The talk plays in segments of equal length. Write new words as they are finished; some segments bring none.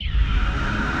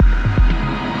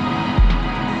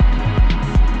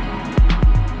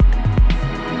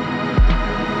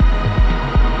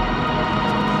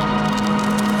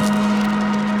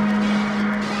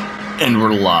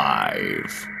we're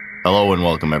live. Hello and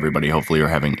welcome, everybody. Hopefully, you're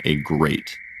having a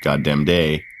great goddamn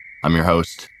day. I'm your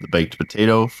host, the Baked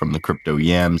Potato from the Crypto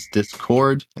Yams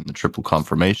Discord and the Triple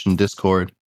Confirmation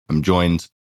Discord. I'm joined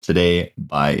today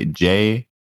by Jay,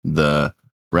 the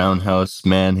Roundhouse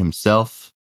man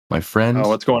himself, my friend. Oh,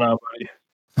 what's going on,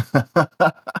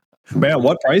 buddy? Man,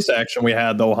 what price action we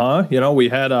had though, huh? We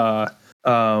had a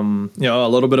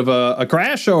little bit of a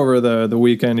crash over the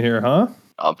weekend here, huh?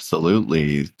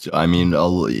 Absolutely. I mean,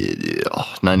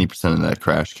 90% of that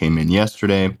crash came in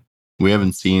yesterday. We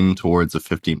haven't seen towards a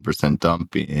 15%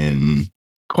 dump in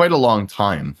quite a long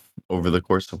time over the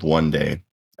course of one day.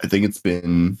 I think it's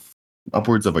been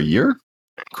upwards of a year.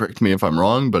 Correct me if I'm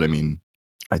wrong, but I mean,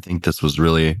 I think this was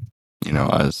really,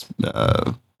 as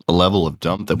a level of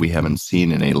dump that we haven't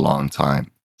seen in a long time.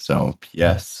 So,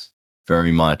 yes,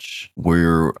 very much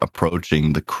we're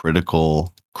approaching the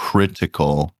critical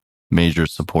major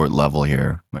support level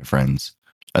here, my friends.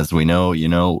 As we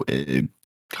know,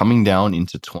 coming down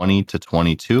into 20 to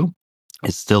 22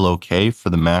 is still okay for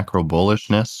the macro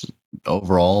bullishness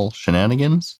overall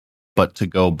shenanigans. But to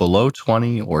go below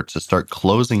 20 or to start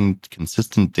closing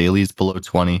consistent dailies below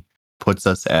 20 puts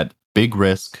us at big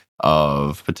risk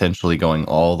of potentially going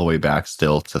all the way back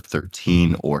still to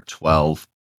 13 or 12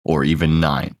 or even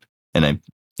 9. And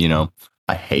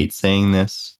I hate saying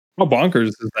this. How bonkers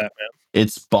is that, man?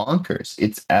 It's bonkers.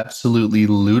 It's absolutely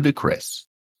ludicrous.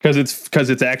 Because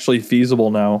it's actually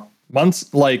feasible now.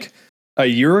 Months like a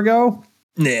year ago,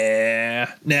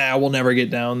 nah, we'll never get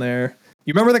down there.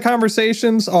 You remember the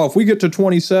conversations? Oh, if we get to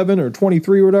 27 or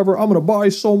 23 or whatever, I'm gonna buy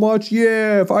so much.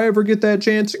 Yeah, if I ever get that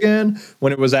chance again.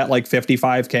 When it was at like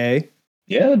 55K.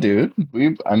 Yeah, dude.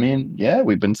 We've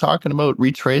been talking about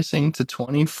retracing to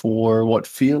 20 for what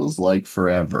feels like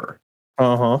forever.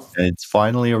 Uh-huh. It's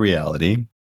finally a reality.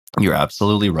 You're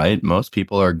absolutely right. Most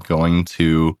people are going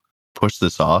to push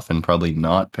this off and probably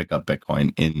not pick up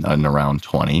Bitcoin in and around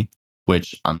 20,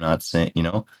 which I'm not saying,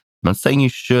 I'm not saying you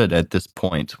should at this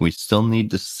point. We still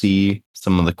need to see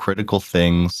some of the critical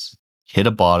things hit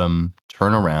a bottom,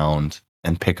 turn around,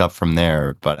 and pick up from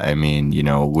there. But I mean,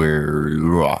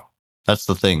 that's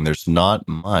the thing. There's not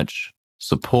much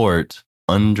support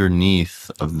underneath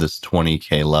of this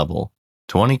 20K level.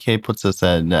 20K puts us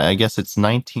at, I guess it's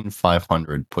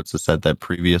 19,500, puts us at that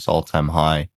previous all-time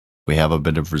high. We have a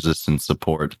bit of resistance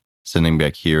support sitting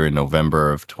back here in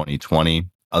November of 2020.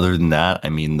 Other than that, I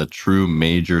mean, the true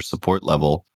major support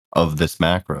level of this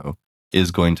macro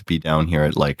is going to be down here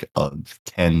at like a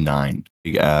 10.9.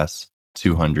 Big ass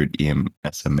 200 EM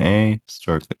SMA,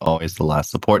 historically always the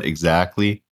last support.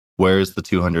 Exactly. Where's the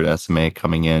 200 SMA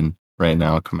coming in right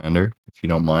now, Commander, if you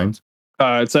don't mind?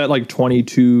 It's at like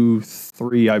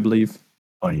 22.3, I believe.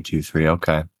 22.3.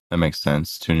 Okay, that makes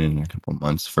sense. Tune in a couple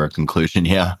months for a conclusion.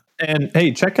 Yeah. And hey,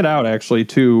 check it out actually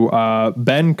too.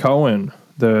 Ben Cohen,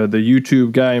 the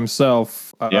YouTube guy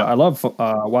himself. I love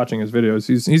watching his videos.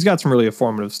 He's got some really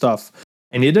informative stuff.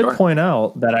 And he did point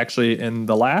out that actually in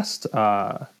the last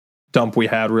dump we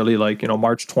had, really like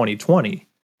March 2020,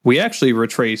 we actually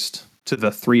retraced to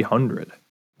the 300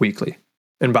 weekly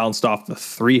and bounced off the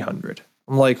 300.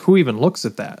 I'm like, who even looks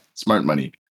at that? Smart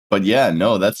money. But yeah,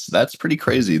 no, that's pretty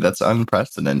crazy. That's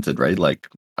unprecedented, right? Like,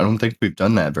 I don't think we've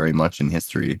done that very much in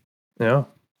history. Yeah.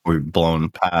 We've blown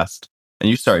past.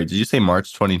 And did you say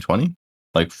March 2020?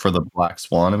 Like for the Black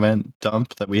Swan event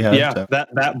dump that we had? Yeah,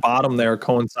 that bottom there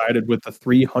coincided with the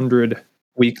 300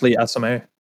 weekly SMA.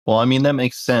 Well, I mean, that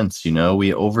makes sense. We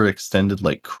overextended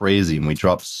like crazy and we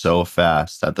dropped so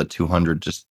fast that the 200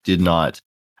 just did not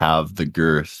have the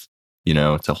girth,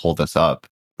 to hold us up.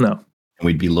 No. And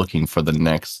we'd be looking for the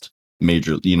next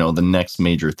major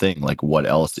thing. Like, what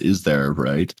else is there,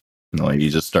 right? You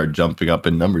just start jumping up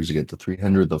in numbers. You get the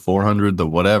 300, the 400, the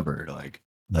whatever, like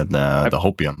the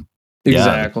hopium.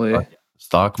 Exactly. Yeah,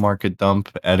 stock market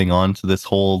dump adding on to this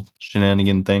whole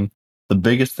shenanigan thing. The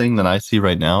biggest thing that I see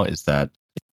right now is that,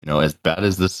 as bad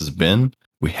as this has been,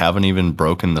 we haven't even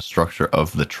broken the structure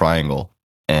of the triangle.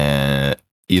 And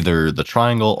either the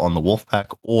triangle on the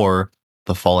Wolfpack or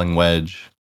the falling wedge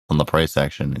on the price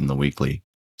action in the weekly.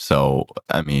 So,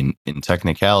 I mean, in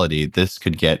technicality, this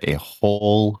could get a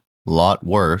whole lot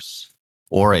worse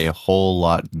or a whole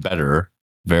lot better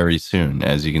very soon.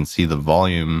 As you can see, the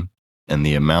volume and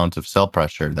the amount of sell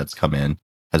pressure that's come in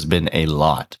has been a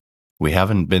lot. We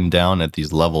haven't been down at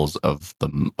these levels of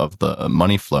the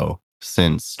money flow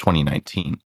since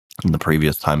 2019. And the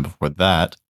previous time before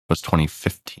that was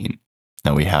 2015.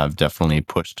 Now we have definitely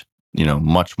pushed,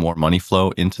 much more money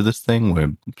flow into this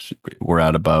thing. We're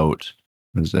at about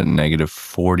negative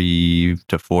 40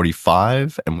 to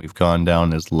 45, and we've gone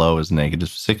down as low as negative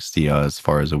 60 as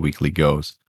far as a weekly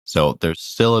goes. So there's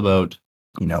still about,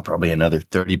 probably another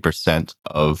 30%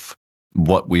 of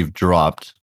what we've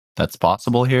dropped that's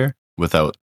possible here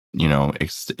without,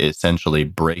 essentially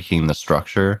breaking the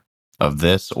structure of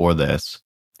this or this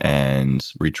and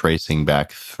retracing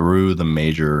back through the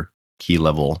major key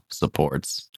level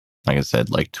supports. Like I said,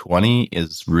 like 20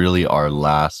 is really our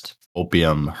last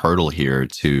opium hurdle here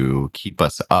to keep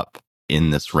us up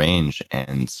in this range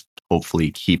and hopefully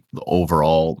keep the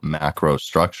overall macro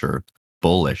structure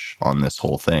bullish on this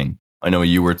whole thing. I know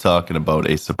you were talking about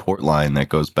a support line that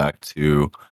goes back to,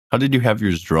 how did you have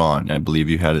yours drawn? I believe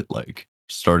you had it like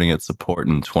starting at support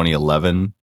in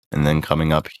 2011 and then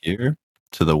coming up here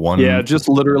to the one. Yeah, just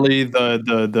literally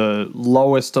the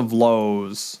lowest of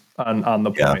lows on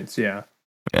the points. Yeah.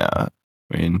 Yeah. I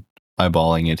mean,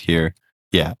 eyeballing it here.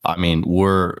 Yeah. I mean,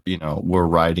 we're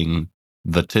riding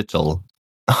the tittle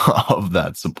of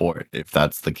that support if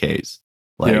that's the case.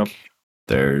 Like,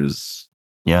 there's,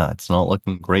 it's not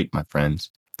looking great, my friends.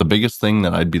 The biggest thing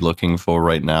that I'd be looking for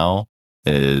right now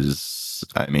is,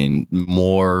 I mean,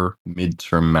 more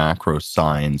midterm macro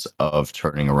signs of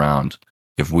turning around.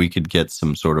 If we could get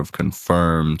some sort of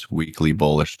confirmed weekly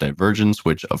bullish divergence,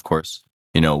 which of course,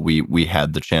 we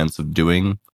had the chance of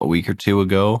doing a week or two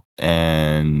ago,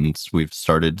 and we've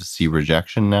started to see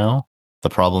rejection now. The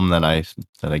problem that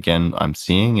again I'm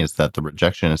seeing is that the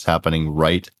rejection is happening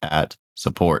right at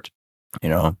support,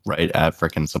 right at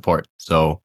freaking support.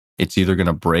 So it's either going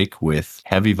to break with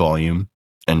heavy volume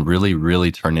and really,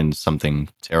 really turn into something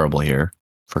terrible here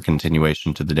for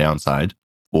continuation to the downside,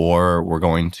 or we're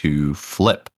going to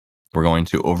flip. We're going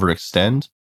to overextend.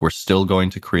 We're still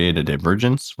going to create a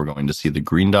divergence. We're going to see the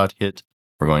green dot hit.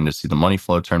 We're going to see the money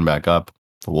flow turn back up,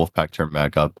 the Wolfpack turn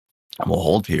back up, and we'll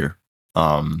hold here.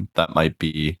 That might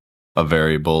be a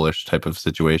very bullish type of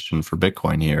situation for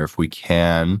Bitcoin here if we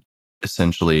can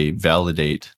essentially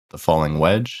validate the falling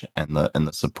wedge and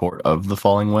the support of the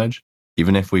falling wedge.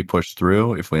 Even if we push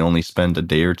through, if we only spend a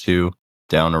day or two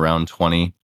down around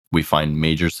 20, we find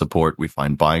major support, we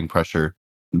find buying pressure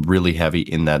really heavy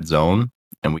in that zone,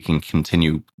 and we can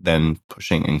continue then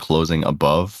pushing and closing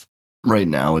above. Right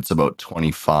now it's about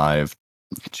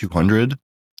 25,200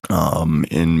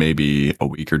 in maybe a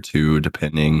week or two,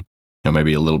 depending,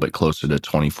 maybe a little bit closer to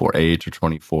 24.8 or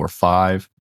 24.5.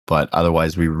 But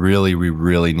otherwise, we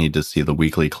really need to see the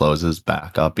weekly closes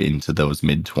back up into those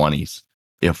mid 20s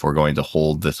if we're going to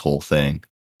hold this whole thing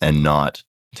and not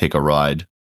take a ride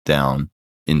down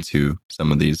into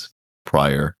some of these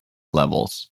prior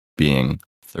levels, being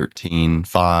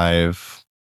 13.5,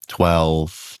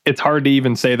 12. It's hard to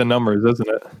even say the numbers, isn't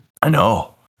it? I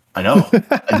know.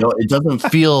 It doesn't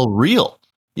feel real,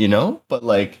 but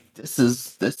like this.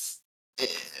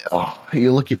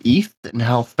 You look at ETH and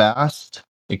how fast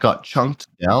it got chunked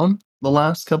down the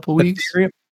last couple weeks.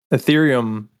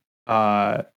 Ethereum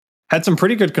had some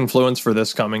pretty good confluence for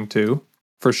this coming too,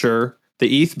 for sure.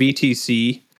 The ETH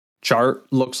BTC chart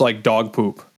looks like dog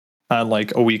poop on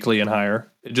like a weekly and higher.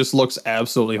 It just looks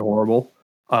absolutely horrible.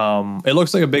 It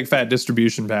looks like a big fat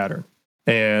distribution pattern.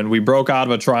 And we broke out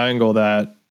of a triangle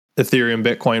that Ethereum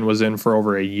Bitcoin was in for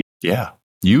over a year. Yeah.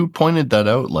 You pointed that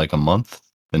out like a month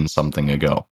and something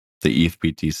ago, the ETH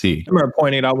BTC. I remember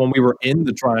pointing it out when we were in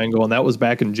the triangle, and that was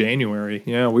back in January.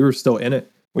 Yeah, we were still in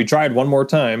it. We tried one more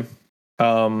time.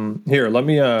 Here, let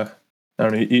me, I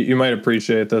don't know, you might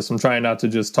appreciate this. I'm trying not to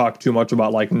just talk too much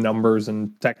about like numbers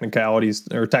and technicalities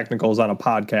or technicals on a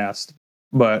podcast,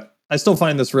 but I still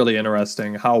find this really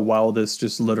interesting how well this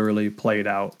just literally played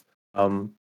out.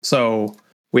 So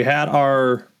we had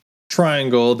our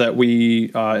triangle that we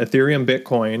Ethereum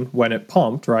Bitcoin when it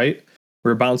pumped, right? We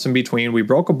were bouncing between. We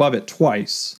broke above it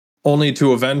twice, only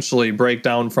to eventually break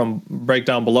down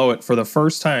below it. For the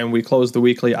first time, we closed the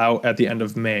weekly out at the end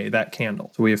of May, that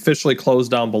candle. So we officially closed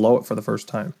down below it for the first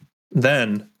time.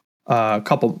 Then a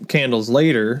couple candles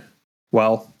later,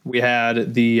 we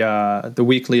had the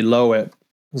weekly low at, it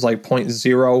was like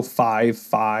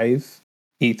 0.055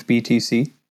 ETH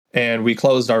BTC. And we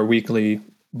closed our weekly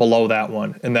below that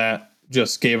one. And that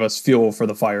just gave us fuel for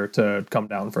the fire to come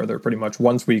down further, pretty much,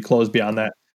 once we closed beyond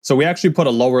that. So we actually put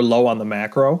a lower low on the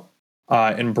macro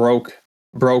and broke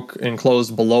and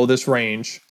closed below this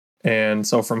range. And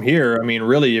so from here, I mean,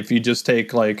 really, if you just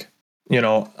take like,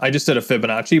 I just did a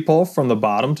Fibonacci pull from the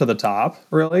bottom to the top,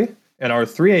 really. And our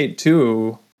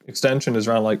 382 extension is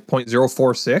around like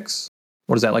 0.046.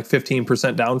 What is that, like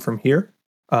 15% down from here?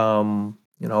 But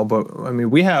I mean,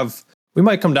 we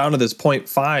might come down to this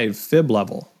 0.5 fib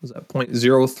level. Is that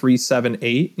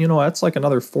 0.0378? That's like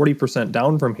another 40%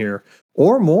 down from here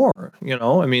or more.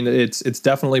 I mean, it's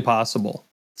definitely possible.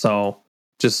 So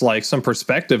just like some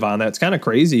perspective on that, it's kind of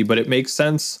crazy, but it makes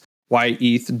sense. why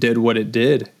ETH did what it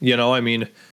did. I mean,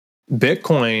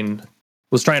 Bitcoin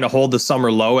was trying to hold the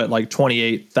summer low at like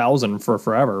 28,000 for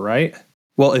forever, right?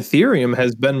 Well, Ethereum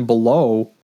has been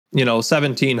below,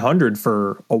 1,700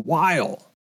 for a while,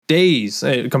 days,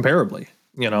 comparably,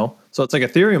 So it's like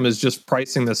Ethereum is just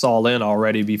pricing this all in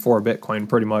already before Bitcoin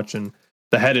pretty much, and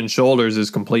the head and shoulders is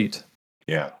complete.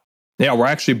 Yeah. Yeah, we're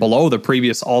actually below the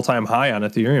previous all-time high on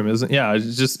Ethereum, isn't? Yeah,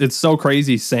 it's so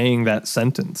crazy saying that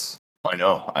sentence. I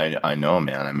know. I know,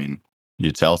 man. I mean,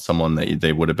 you tell someone that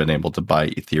they would have been able to buy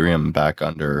Ethereum back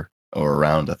under or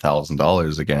around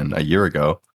 $1,000 again a year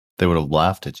ago, they would have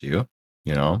laughed at you.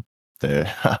 You know, they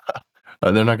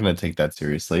they're not going to take that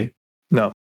seriously.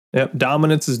 No. Yep.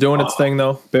 Dominance is doing its thing,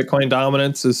 though. Bitcoin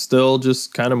dominance is still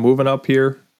just kind of moving up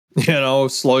here.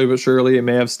 Slowly but surely. It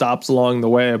may have stops along the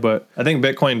way, but I think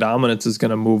Bitcoin dominance is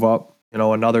going to move up,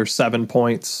 another 7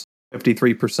 points,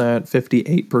 53%,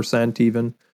 58%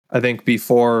 even. I think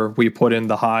before we put in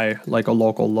the high, like a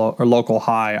local low or local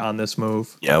high on this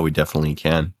move. Yeah, we definitely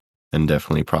can, and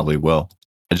definitely probably will.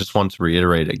 I just want to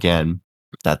reiterate again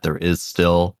that there is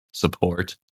still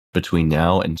support between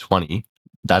now and 20.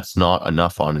 That's not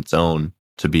enough on its own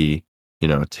to be,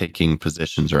 taking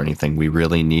positions or anything. We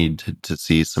really need to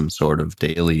see some sort of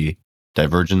daily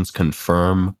divergence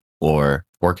confirm or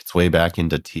work its way back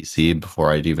into TC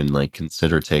before I'd even like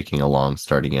consider taking a long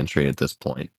starting entry at this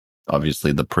point.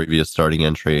 Obviously, the previous starting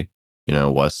entry,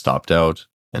 was stopped out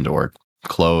and or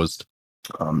closed,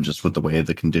 just with the way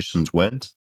the conditions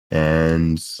went.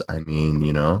 And I mean,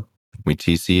 we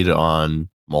TC'd on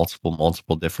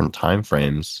multiple different time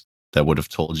frames that would have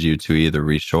told you to either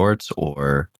reshort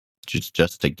or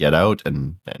just to get out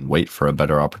and wait for a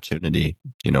better opportunity.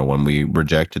 When we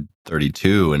rejected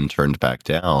 32 and turned back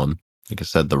down, like I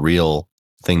said, the real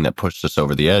thing that pushed us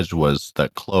over the edge was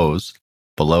that close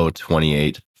below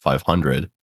 28,500.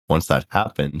 Once that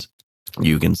happened,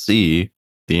 you can see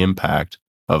the impact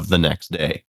of the next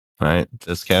day, right?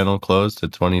 This candle closed at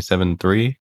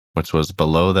 27.3, which was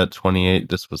below that 28.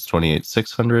 This was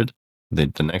 28,600.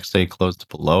 The next day closed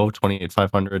below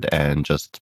 28,500 and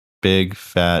just big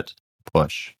fat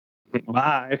push.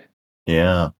 Bye.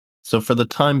 Yeah. So for the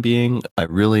time being, I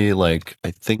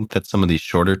think that some of these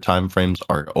shorter time frames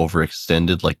are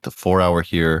overextended. Like the 4 hour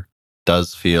here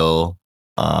does feel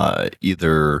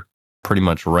either pretty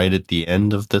much right at the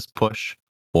end of this push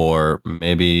or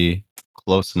maybe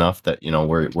close enough that,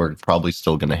 we're probably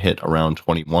still going to hit around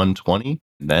 21.20,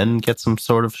 then get some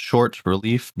sort of short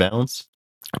relief bounce,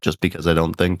 just because I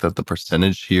don't think that the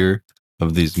percentage here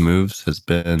of these moves has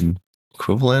been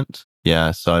equivalent.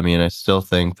 Yeah, so I mean, I still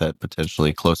think that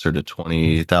potentially closer to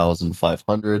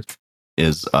 20,500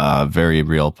 is a very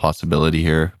real possibility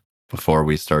here before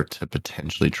we start to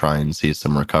potentially try and see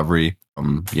some recovery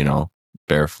from,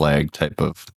 bear flag type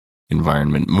of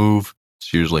environment move.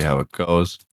 It's usually how it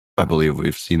goes. I believe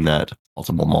we've seen that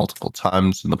multiple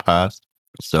times in the past.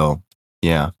 So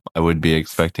yeah, I would be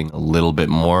expecting a little bit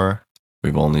more.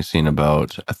 We've only seen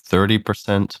about a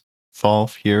 30% fall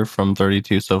here from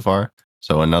 32 so far.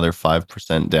 So another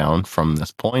 5% down from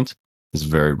this point is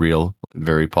very real,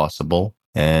 very possible.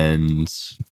 And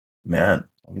man,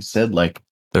 like I said,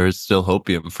 there is still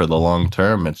hopium for the long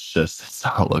term. It's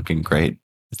not looking great.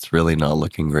 It's really not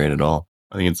looking great at all.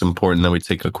 I think it's important that we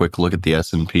take a quick look at the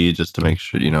S&P just to make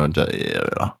sure,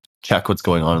 check what's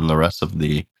going on in the rest of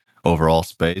the overall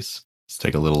space. Let's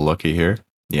take a little looky here.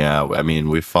 Yeah, I mean,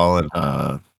 we've fallen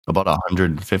about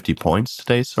 150 points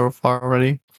today so far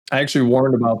already. I actually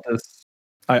warned about this.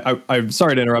 I'm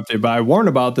sorry to interrupt you, but I warned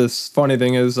about this. Funny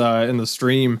thing is, in the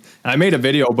stream, and I made a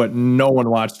video, but no one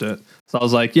watched it. So I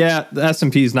was like, yeah, the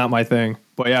S&P is not my thing.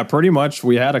 But yeah, pretty much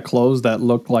we had a close that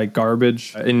looked like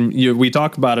garbage. And we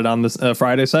talked about it on this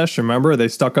Friday session. Remember, they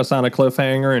stuck us on a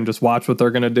cliffhanger and just watch what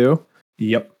they're going to do.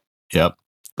 Yep.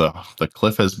 The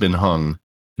cliff has been hung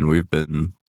and we've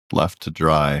been left to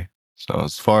dry. So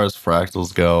as far as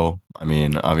fractals go, I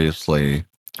mean, obviously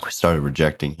we started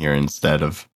rejecting here instead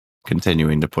of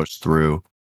continuing to push through.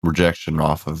 Rejection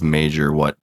off of major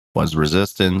what was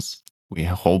resistance. We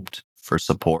hoped for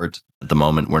support. At the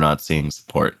moment, we're not seeing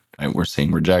support. Right? We're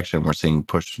seeing rejection. We're seeing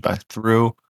push back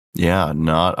through. Yeah,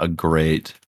 not a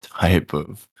great type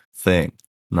of thing.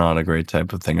 Not a great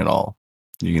type of thing at all.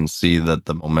 You can see that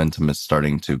the momentum is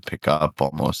starting to pick up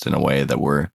almost in a way that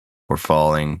we're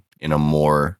falling in a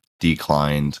more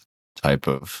declined type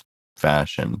of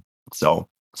fashion. So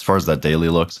as far as that daily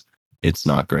looks, it's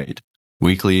not great.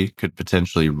 Weekly could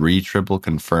potentially triple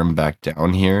confirm back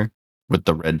down here with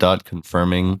the red dot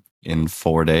confirming in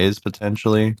 4 days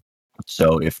potentially.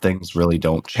 So if things really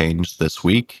don't change this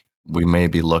week, we may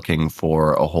be looking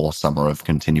for a whole summer of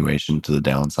continuation to the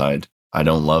downside. I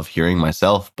don't love hearing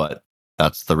myself, but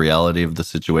that's the reality of the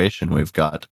situation. We've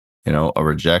got, a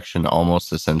rejection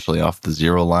almost essentially off the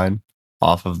zero line,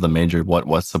 off of the major what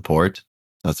was support.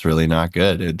 That's really not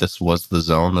good. This was the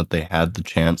zone that they had the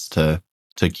chance to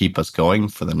keep us going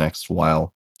for the next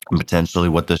while. And potentially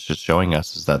what this is showing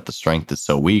us is that the strength is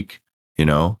so weak,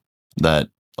 that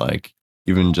like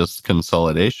even just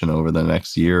consolidation over the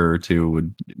next year or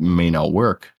two may not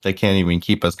work. They can't even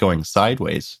keep us going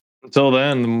sideways. Until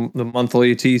then, the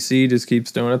monthly TC just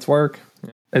keeps doing its work.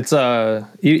 It's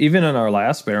even in our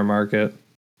last bear market,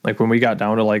 like when we got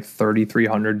down to like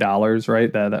 $3,300,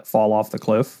 right? That fall off the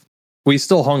cliff, we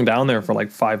still hung down there for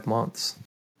like 5 months.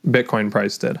 Bitcoin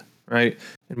price did, right?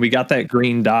 And we got that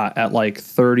green dot at like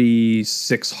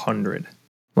 3,600.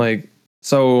 Like,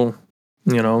 so,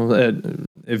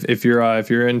 if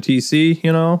you're in TC,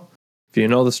 if you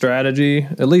know the strategy,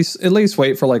 at least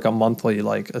wait for like a monthly,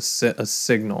 like a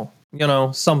signal,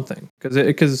 something,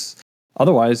 because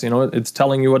otherwise, it's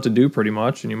telling you what to do pretty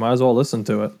much, and you might as well listen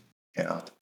to it. Yeah,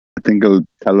 I think it'll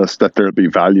tell us that there'll be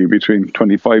value between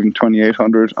 25 and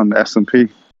 2,800 on the S&P,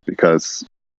 because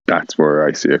that's where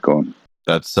I see it going.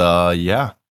 That's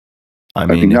yeah. I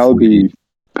mean, think that'll be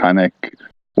panic.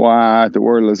 Wow, the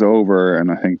world is over, and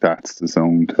I think that's the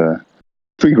zone to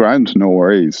 $3,000. No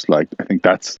worries. Like, I think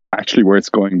that's actually where it's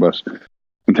going. But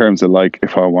in terms of like,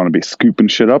 if I want to be scooping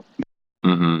shit up,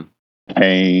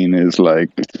 pain is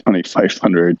like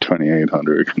 2,500,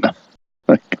 2,800.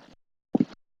 Like,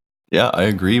 yeah, I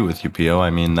agree with you, Pio. I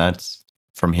mean, that's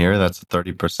from here. That's a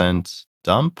 30%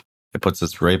 dump. It puts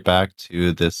us right back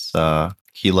to this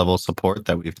key level support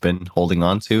that we've been holding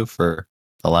on to for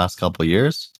the last couple of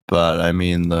years. But I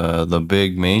mean, the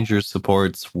big major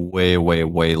support's way, way,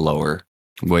 way lower,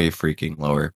 way freaking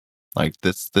lower. Like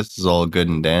this is all good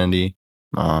and dandy,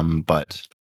 but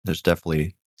there's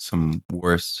definitely some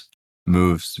worse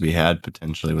moves to be had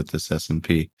potentially with this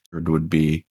S&P. It would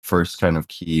be first kind of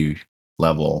key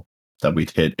level that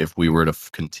we'd hit if we were to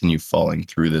continue falling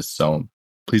through this zone.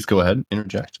 Please go ahead,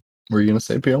 interject. What were you going to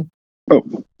say, Pio?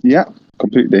 Oh, yeah,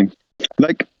 completely.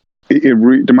 Like,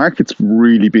 the market's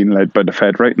really being led by the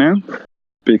Fed right now,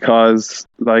 because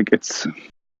like it's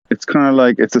kind of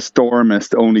like it's a storm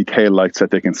mist, only tail lights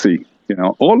that they can see.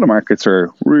 All the markets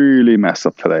are really messed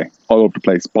up today, all over the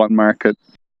place. Bond market,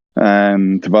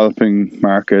 developing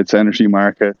markets, energy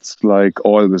markets, like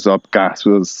oil was up, gas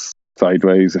was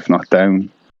sideways, if not down.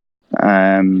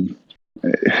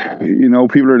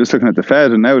 People are just looking at the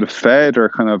Fed, and now the Fed are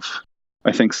kind of,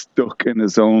 I think, stuck in a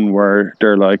zone where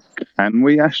they're like, can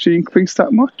we actually increase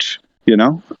that much?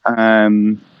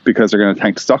 Because they're going to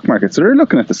tank the stock market. So they're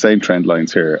looking at the same trend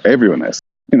lines here. Everyone is.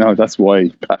 That's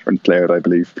why patterns play out, I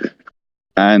believe.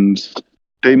 And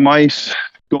they might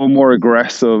go more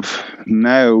aggressive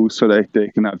now so that they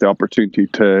can have the opportunity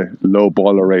to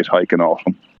lowball a rate hike in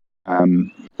autumn.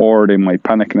 Or they might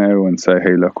panic now and say,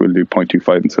 hey, look, we'll do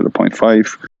 0.25 instead of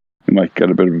 0.5. We might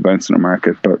get a bit of a bounce in the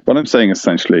market. But what I'm saying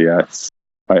essentially, I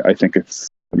think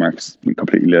the market's been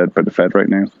completely led by the Fed right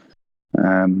now.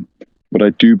 But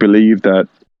I do believe that,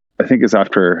 I think it's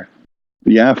after,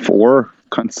 four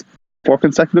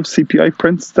consecutive CPI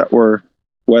prints that were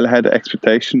well ahead of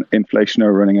expectation. Inflation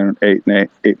are running around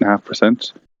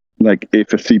 8.5%. Like,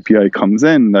 if a CPI comes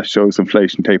in that shows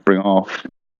inflation tapering off,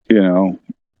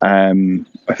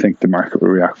 I think the market will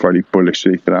react fairly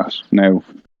bullishly to that. Now,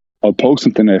 I'll post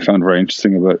something I found very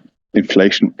interesting about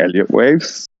inflation Elliott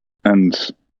waves. And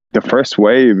the first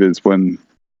wave is when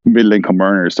middle income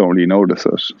earners don't really notice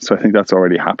it. So I think that's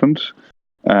already happened.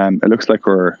 It looks like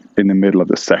we're in the middle of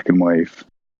the second wave.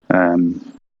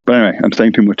 But anyway, I'm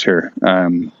saying too much here.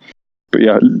 But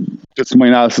yeah, just my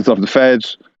analysis of the Fed,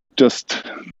 just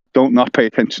don't not pay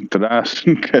attention to that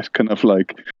and get kind of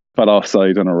like caught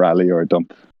offside on a rally or a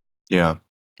dump. Yeah.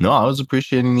 No, I was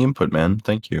appreciating the input, man.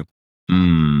 Thank you.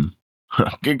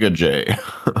 Giga J.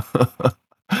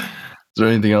 Is there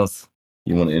anything else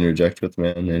you want to interject with,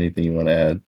 man? Anything you want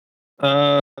to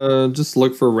add? Just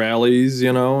look for rallies,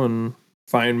 and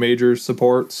find major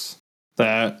supports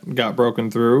that got broken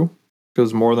through,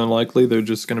 because more than likely they're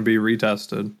just going to be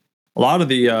retested. A lot of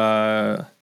the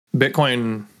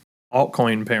Bitcoin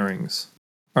altcoin pairings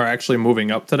are actually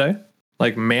moving up today.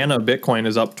 Like Mana Bitcoin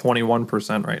is up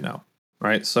 21% right now,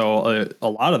 right? So a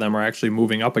lot of them are actually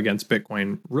moving up against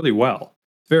Bitcoin really well.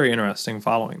 Very interesting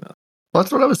following that. Well,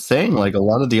 that's what I was saying. Like, a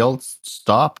lot of the alts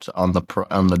stopped on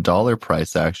the dollar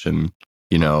price action.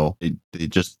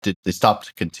 They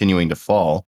stopped continuing to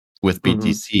fall with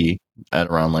BTC at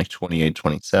around like 28,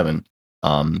 27.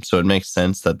 So it makes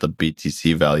sense that the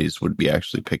BTC values would be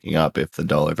actually picking up if the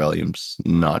dollar volume's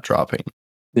not dropping.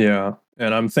 Yeah,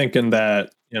 and I'm thinking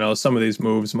that some of these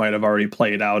moves might have already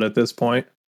played out at this point.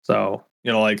 So,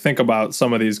 like think about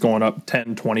some of these going up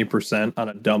 10, 20% on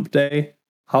a dump day.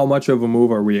 How much of a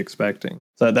move are we expecting?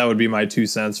 So that would be my 2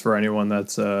 cents for anyone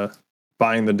that's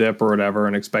buying the dip or whatever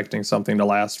and expecting something to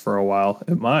last for a while.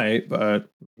 It might, but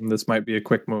this might be a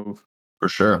quick move. For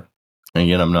sure. And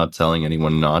again, I'm not telling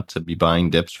anyone not to be buying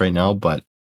dips right now, but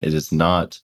it is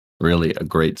not really a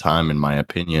great time, in my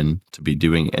opinion, to be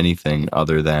doing anything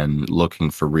other than looking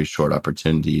for reshort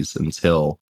opportunities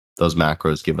until those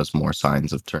macros give us more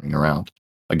signs of turning around.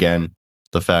 Again,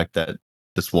 the fact that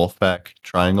this Wolfpack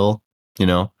triangle,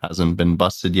 hasn't been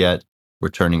busted yet, we're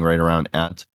turning right around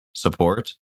at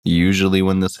support. Usually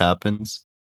when this happens,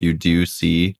 you do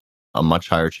see a much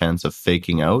higher chance of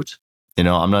faking out.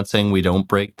 I'm not saying we don't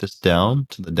break this down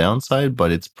to the downside,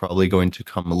 but it's probably going to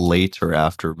come later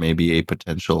after maybe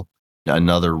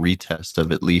another retest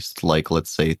of at least, like,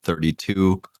 let's say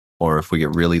 32, or if we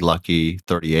get really lucky,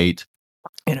 38,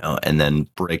 and then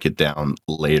break it down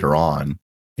later on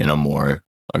in a more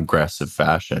aggressive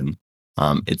fashion.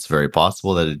 It's very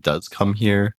possible that it does come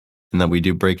here and that we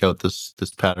do break out this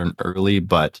pattern early,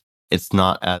 but it's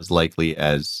not as likely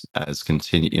as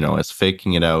continue, as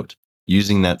faking it out,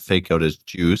 using that fake out as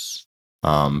juice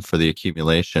for the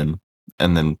accumulation,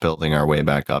 and then building our way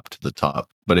back up to the top.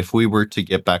 But if we were to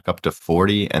get back up to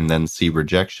 40 and then see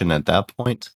rejection at that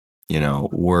point,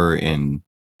 we're in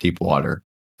deep water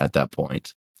at that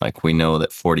point. Like, we know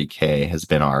that 40K has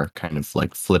been our kind of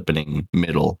like flippening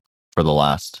middle for the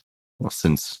last,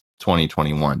 since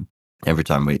 2021. Every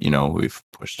time we've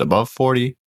pushed above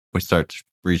 40, we start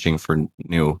reaching for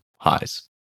new highs.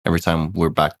 Every time we're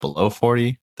back below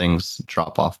 40, things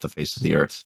drop off the face of the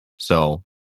earth. So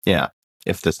yeah,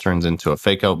 if this turns into a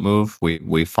fake out move,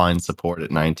 we find support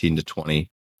at 19 to 20.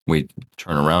 We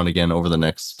turn around again over the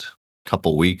next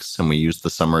couple weeks, and we use the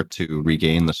summer to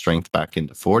regain the strength back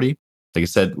into 40. Like I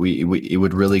said, it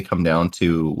would really come down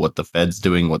to what the Fed's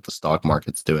doing, what the stock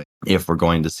market's doing. If we're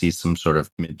going to see some sort of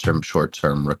midterm,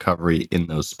 short-term recovery in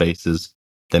those spaces,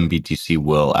 then BTC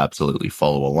will absolutely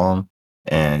follow along.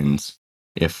 And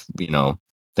if,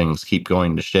 things keep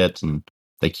going to shit and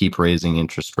they keep raising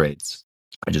interest rates,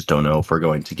 I just don't know if we're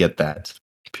going to get that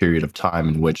period of time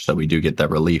in which that we do get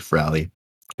that relief rally.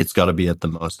 It's got to be at the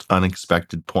most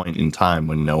unexpected point in time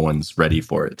when no one's ready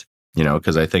for it,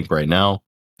 because I think right now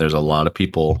there's a lot of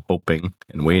people hoping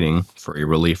and waiting for a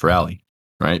relief rally,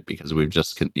 right? Because we've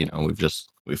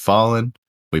fallen,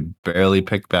 we barely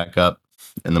pick back up,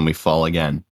 and then we fall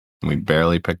again. And we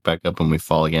barely pick back up and we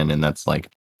fall again. And that's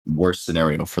like worst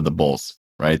scenario for the bulls,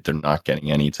 right? They're not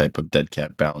getting any type of dead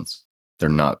cat bounce. They're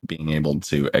not being able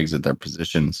to exit their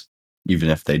positions,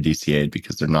 even if they DCA'd,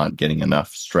 because they're not getting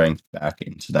enough strength back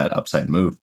into that upside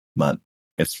move. But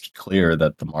it's clear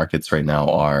that the markets right now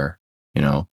are,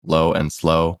 low and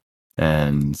slow,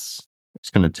 and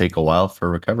it's going to take a while for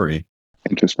recovery.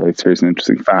 Interest rates, here's an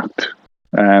interesting fact.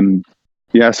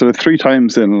 So the 3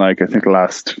 times in I think the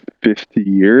last 50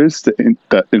 years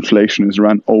that inflation has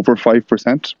run over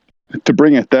 5%. To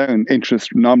bring it down,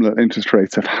 nominal interest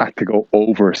rates have had to go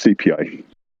over CPI.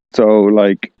 So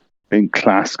in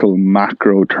classical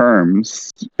macro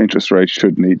terms, interest rates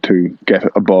should need to get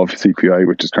above CPI,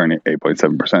 which is currently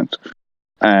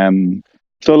 8.7%.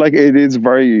 So it is a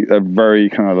very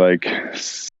kind of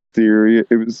serious.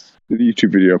 It was a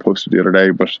YouTube video I posted the other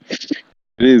day, but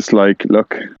it is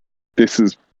look, this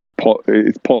is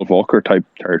it's Paul Volcker type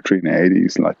territory in the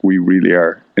 80s. We really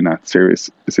are in that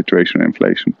serious situation of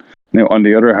inflation. Now, on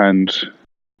the other hand,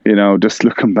 just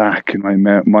looking back in my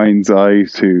mind's eye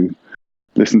to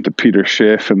listen to Peter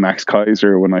Schiff and Max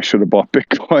Kaiser when I should have bought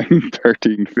Bitcoin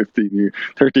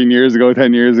 10 years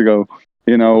ago,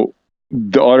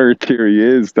 the other theory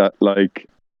is that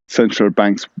central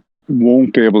banks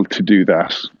won't be able to do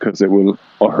that because it will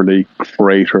utterly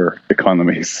crater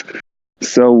economies.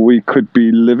 So we could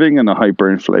be living in a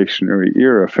hyperinflationary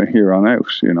era from here on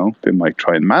out. They might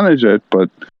try and manage it, but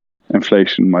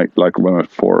inflation might run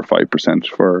at 4 or 5%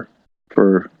 for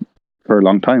a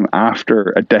long time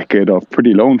after a decade of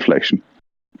pretty low inflation.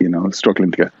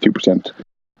 Struggling to get 2%.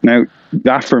 Now,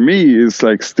 that for me is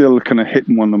still kind of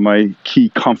hitting one of my key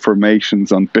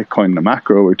confirmations on Bitcoin, the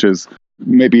macro, which is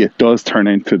maybe it does turn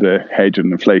into the hedge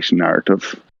and inflation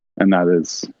narrative. And that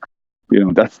is,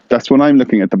 that's when I'm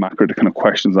looking at the macro, the kind of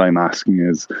questions I'm asking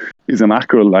is a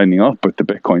macro lining up with the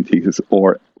Bitcoin thesis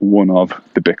or one of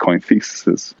the Bitcoin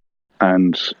theses?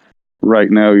 And right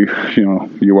now,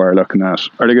 you are looking at,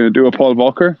 are they going to do a Paul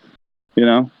Volcker?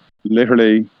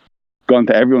 Literally gone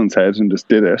to everyone's head and just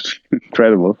did it.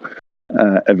 Incredible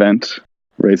event,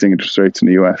 raising interest rates in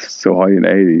the US so high in the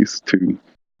 80s to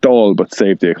stall but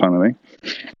save the economy.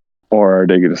 or are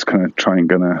they just kind of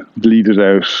gonna bleed it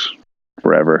out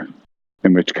forever?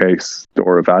 In which case, the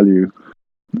aura value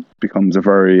becomes a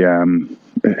very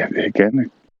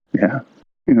again, yeah,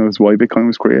 is why Bitcoin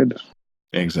was created.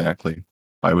 Exactly.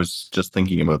 I was just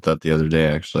thinking about that the other day,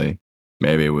 actually.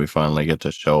 Maybe we finally get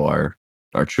to show our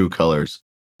true colors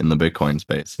in the Bitcoin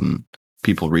space, and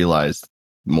people realize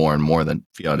more and more that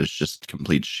fiat is just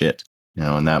complete shit,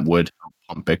 and that would help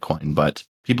pump Bitcoin, but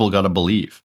people got to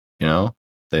believe,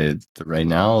 they right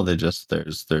now, they just,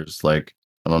 there's like,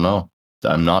 I don't know.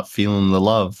 I'm not feeling the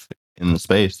love in the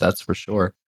space. That's for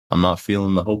sure. I'm not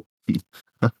feeling the hope.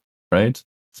 Right.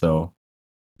 So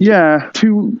yeah,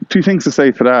 two things to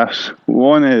say to that.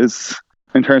 One is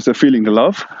in terms of feeling the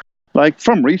love, like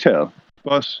from retail,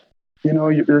 but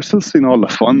you're still seeing all the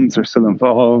funds are still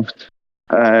involved.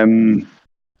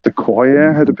 The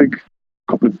Quoia had a big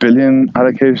couple of billion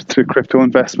allocated to crypto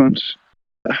investment.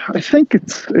 I think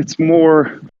it's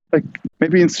more like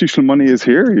maybe institutional money is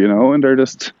here, and they're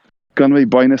just going to be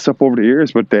buying this up over the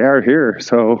years, but they are here.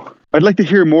 So I'd like to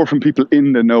hear more from people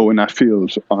in the know in that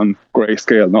field on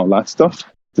Grayscale and all that stuff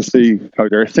to see how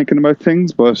they're thinking about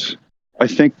things. But I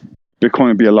think Bitcoin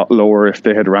would be a lot lower if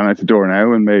they had ran out the door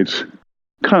now and made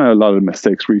kind of a lot of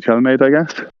mistakes retail made, I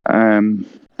guess.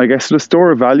 I guess the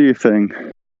store of value thing,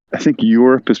 I think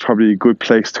Europe is probably a good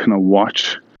place to kind of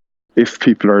watch if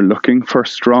people are looking for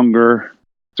stronger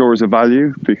stores of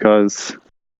value, because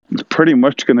it's pretty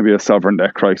much going to be a sovereign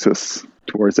debt crisis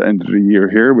towards the end of the year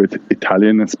here, with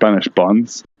Italian and Spanish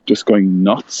bonds just going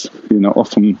nuts, up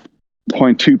from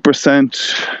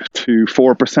 0.2% to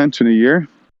 4% in a year,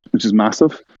 which is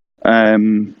massive.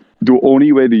 The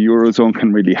only way the Eurozone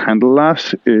can really handle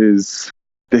that is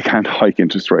they can't hike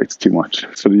interest rates too much.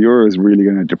 So the euro is really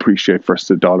going to depreciate versus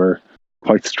the dollar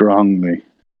quite strongly,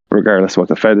 regardless of what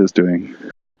the Fed is doing.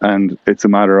 And it's a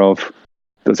matter of,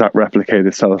 does that replicate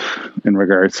itself in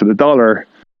regards to the dollar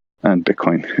and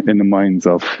Bitcoin in the minds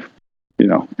of,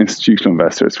 institutional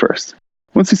investors first?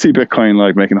 Once you see Bitcoin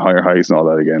like making higher highs and all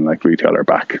that again, like retail are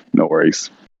back, no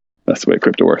worries. That's the way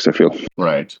crypto works, I feel.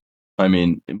 Right. I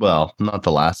mean, well, not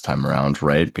the last time around,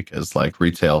 right? Because like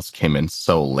retails came in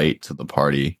so late to the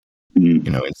party.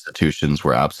 Institutions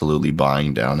were absolutely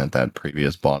buying down at that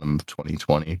previous bottom of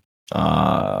 2020.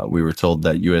 We were told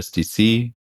that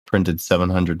USDC printed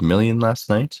 700 million last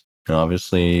night. And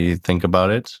obviously, think about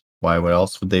it. Why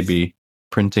else would they be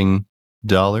printing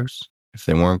dollars if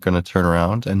they weren't going to turn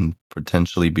around and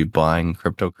potentially be buying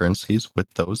cryptocurrencies with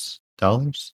those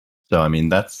dollars? So, I mean,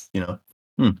 that's,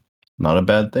 not a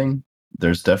bad thing.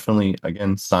 There's definitely,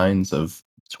 again, signs of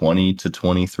 20 to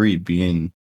 23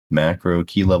 being macro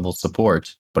key level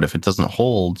support. But if it doesn't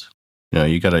hold,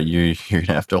 you're gonna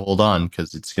have to hold on,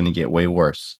 because it's gonna get way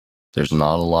worse. There's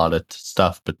not a lot of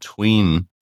stuff between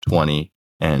 20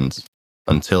 and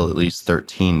until at least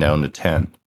 13 down to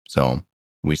 10. So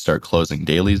we start closing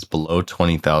dailies below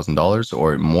 $20,000,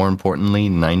 or more importantly,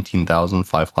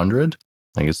 19,500.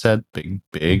 Like I said,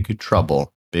 big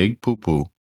trouble, big poo poo.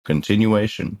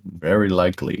 Continuation, very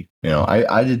likely.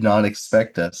 I did not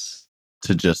expect us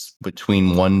to just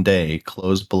between one day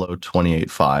close below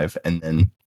 28.5 and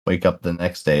then wake up the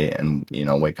next day and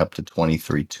wake up to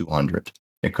 23,200.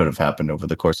 It could have happened over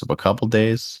the course of a couple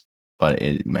days, but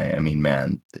it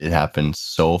happened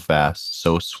so fast,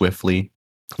 so swiftly,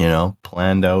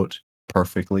 planned out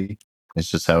perfectly.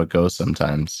 It's just how it goes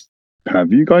sometimes.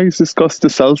 Have you guys discussed the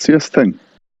Celsius thing?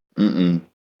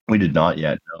 We did not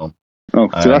yet, no. Oh,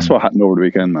 so that's what happened over the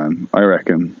weekend, man. I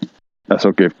reckon that's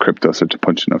what gave crypto such a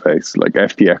punch in the face. Like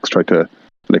FTX tried to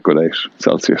liquidate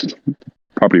Celsius.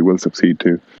 Probably will succeed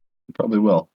too. Probably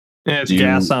will. Yeah, it's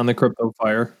gas on the crypto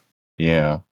fire.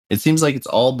 Yeah. It seems like it's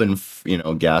all been,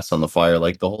 gas on the fire.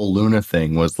 Like the whole Luna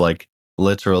thing was like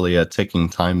literally a ticking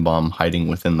time bomb hiding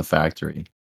within the factory,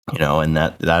 and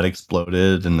that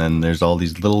exploded. And then there's all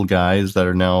these little guys that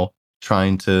are now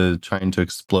trying to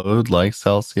explode, like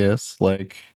Celsius.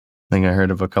 Like, I think I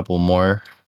heard of a couple more.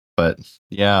 But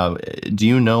yeah, do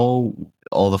you know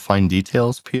all the fine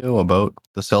details, Pio, about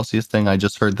the Celsius thing? I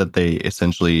just heard that they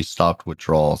essentially stopped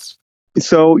withdrawals.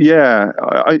 So yeah,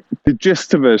 the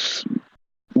gist of it,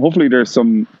 hopefully there's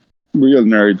some real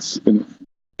nerds in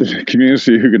the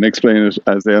community who can explain it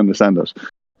as they understand it.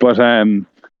 But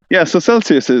so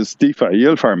Celsius is DeFi,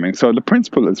 yield farming. So the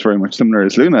principle is very much similar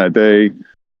as Luna. They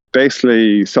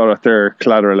basically saw that their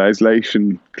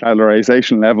collateralization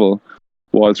level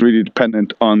was really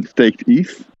dependent on staked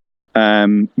ETH,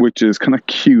 which is kind of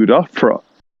queued up for,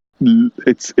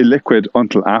 it's illiquid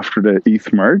until after the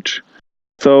ETH merge.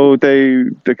 So they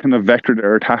kind of vectored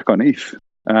their attack on ETH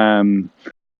and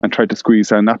tried to squeeze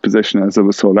down that position as it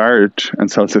was so large, and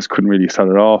Celsius couldn't really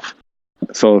sell it off.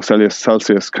 so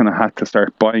Celsius kind of had to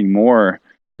start buying more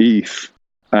ETH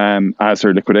as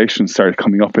their liquidation started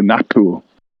coming up in that pool.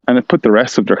 And it put the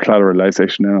rest of their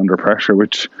collateralization in under pressure,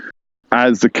 which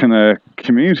as the kind of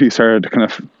community started to kind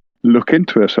of look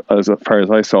into it, as far as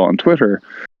I saw on Twitter,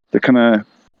 the kind of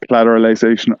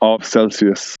collateralization of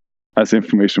Celsius as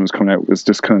information was coming out was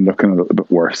just kind of looking a little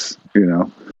bit worse, you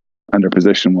know, and their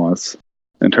position was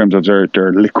in terms of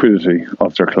their liquidity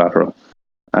of their collateral.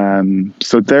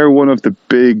 So they're one of the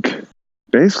big,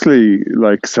 basically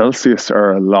like Celsius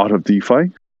are a lot of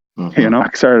DeFi. You know,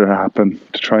 it started to happen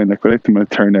to try and liquidate them, and it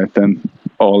turned out then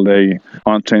all the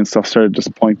on-chain stuff started to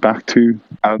just point back to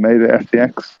Alameda,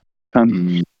 FTX,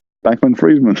 and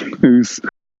Bankman-Friedman, who's,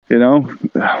 you know,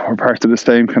 were part of the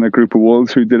same kind of group of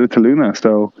wolves who did it to Luna.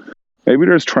 So maybe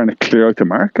they're just trying to clear out the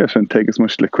market and take as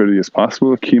much liquidity as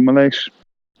possible, accumulate.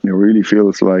 It really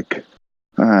feels like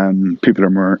people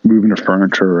are moving their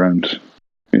furniture around,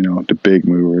 you know, the big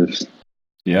movers.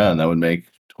 Yeah, and that would make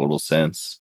total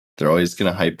sense. They're always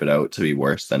going to hype it out to be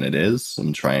worse than it is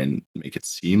and try and make it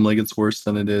seem like it's worse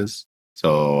than it is.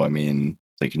 So, I mean,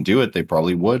 if they can do it, they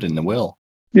probably would, and they will.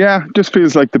 Yeah, just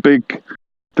feels like the big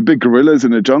gorillas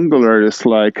in the jungle are just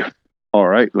like, all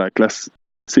right, like, let's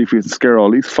see if we can scare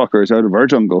all these fuckers out of our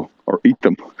jungle or eat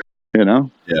them, you know?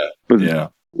 Yeah. But yeah.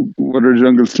 Whether the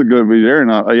jungle's still going to be there or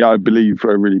not, I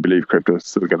really believe crypto's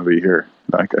still going to be here.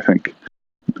 Like, I think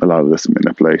a lot of this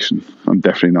manipulation. I'm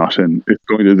definitely not in. It's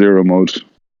going to zero mode.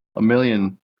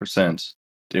 1,000,000%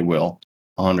 they will.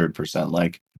 100%.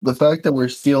 Like, the fact that we're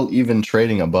still even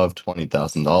trading above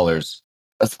 $20,000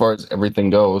 as far as everything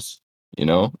goes, you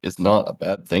know, is not a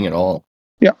bad thing at all.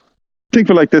 Yeah. Think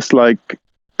of it like this, like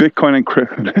Bitcoin and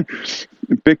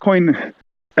Bitcoin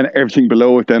and everything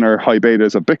below it then are high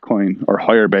betas of Bitcoin or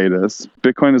higher betas.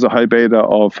 Bitcoin is a high beta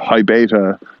of high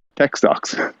beta tech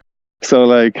stocks. So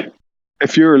like,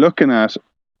 if you're looking at,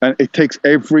 and it takes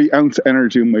every ounce of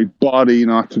energy in my body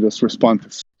not to just respond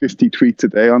to 50 tweets a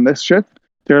day on this shit.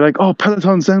 They're like, oh,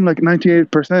 Peloton's down like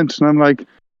 98%. And I'm like,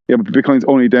 yeah, but Bitcoin's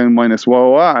only down minus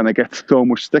wah. And I get so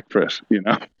much stick for it, you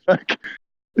know? Like,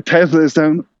 Tesla is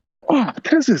down. Oh,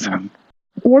 Tesla's down.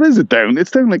 What is it down? It's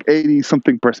down like 80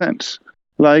 something percent.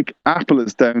 Like, Apple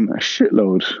is down a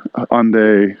shitload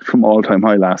from all time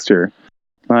high last year.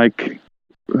 Like,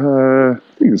 I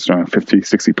think it's around 50,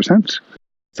 60%.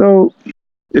 So,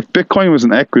 if Bitcoin was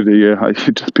an equity, I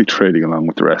should just be trading along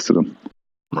with the rest of them.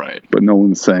 Right. But no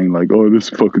one's saying like, oh, this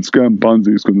fucking scam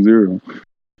Ponzi is going zero.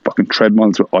 Fucking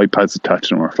treadmills with iPads attached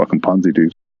to them are fucking Ponzi,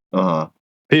 dude.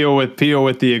 Pio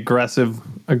with the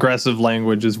aggressive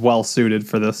language is well suited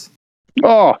for this.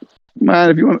 Oh man,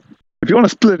 if you want to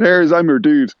split hairs, I'm your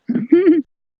dude.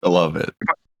 I love it.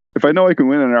 If I know I can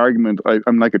win an argument,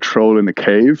 I'm like a troll in a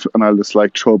cave, and I'll just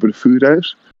like throw a bit of food out,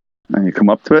 and you come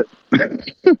up to it.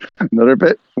 Another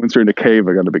bit. Once you're in the cave,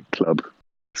 I got a big club.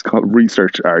 It's called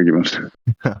research argument.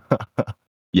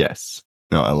 Yes.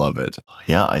 No, I love it.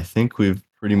 Yeah, I think we've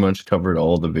pretty much covered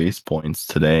all the base points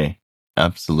today.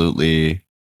 Absolutely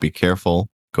be careful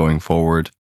going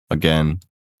forward. Again,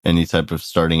 any type of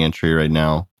starting entry right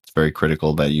now, it's very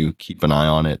critical that you keep an eye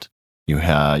on it. You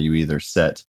either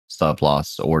set stop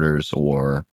loss orders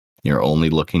or you're only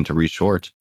looking to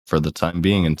reshort for the time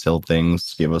being until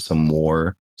things give us a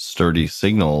more sturdy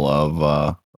signal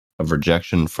of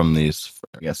rejection from these,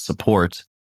 I guess, support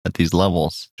at these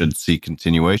levels. Should see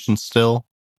continuation still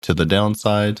to the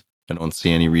downside. I don't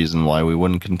see any reason why we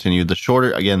wouldn't continue. The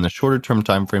shorter term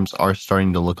timeframes are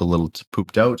starting to look a little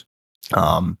pooped out.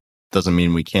 Doesn't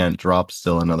mean we can't drop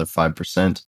still another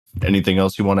 5%. Anything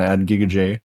else you want to add, Giga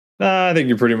J? I think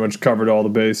you pretty much covered all the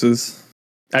bases.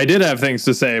 I did have things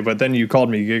to say, but then you called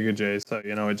me Giga J, so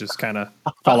you know it just kind of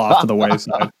fell off to the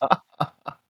wayside.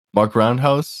 Mark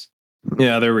Roundhouse?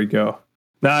 Yeah, there we go.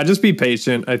 Nah, just be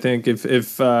patient. I think if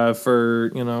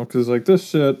for, you know, because like this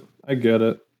shit, I get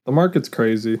it. The market's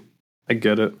crazy. I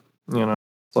get it. You know,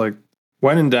 it's like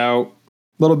when in doubt,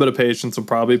 a little bit of patience will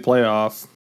probably play off.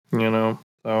 You know,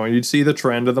 so you'd see the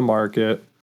trend of the market.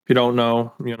 If you don't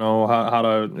know, you know, how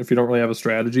to, if you don't really have a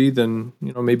strategy, then,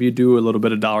 you know, maybe you do a little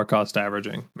bit of dollar cost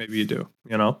averaging. Maybe you do,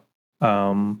 you know.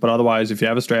 But otherwise, if you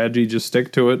have a strategy, just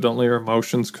stick to it. Don't let your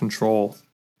emotions control,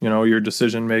 you know, your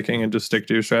decision making, and just stick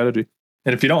to your strategy.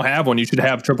 And if you don't have one, you should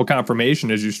have triple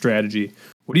confirmation as your strategy.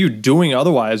 What are you doing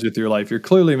otherwise with your life? You're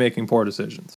clearly making poor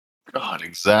decisions. God,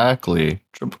 exactly.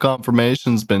 Triple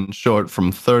confirmation's been short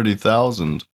from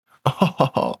 30,000.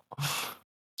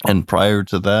 And prior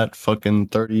to that, fucking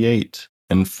 38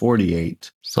 and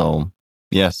 48. So,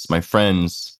 yes, my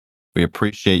friends, we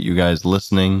appreciate you guys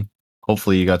listening.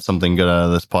 Hopefully you got something good out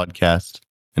of this podcast.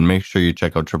 And make sure you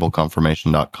check out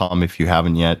tripleconfirmation.com if you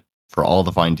haven't yet. for all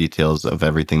the fine details of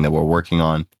everything that we're working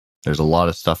on. There's a lot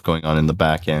of stuff going on in the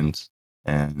back end,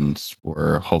 and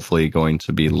we're hopefully going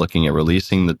to be looking at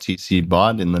releasing the TC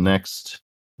bot in the next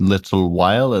little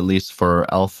while, at least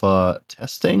for alpha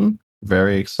testing.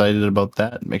 Very excited about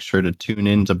that. Make sure to tune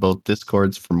in to both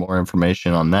Discords for more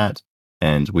information on that.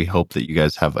 And we hope that you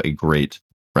guys have a great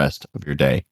rest of your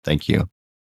day. Thank you.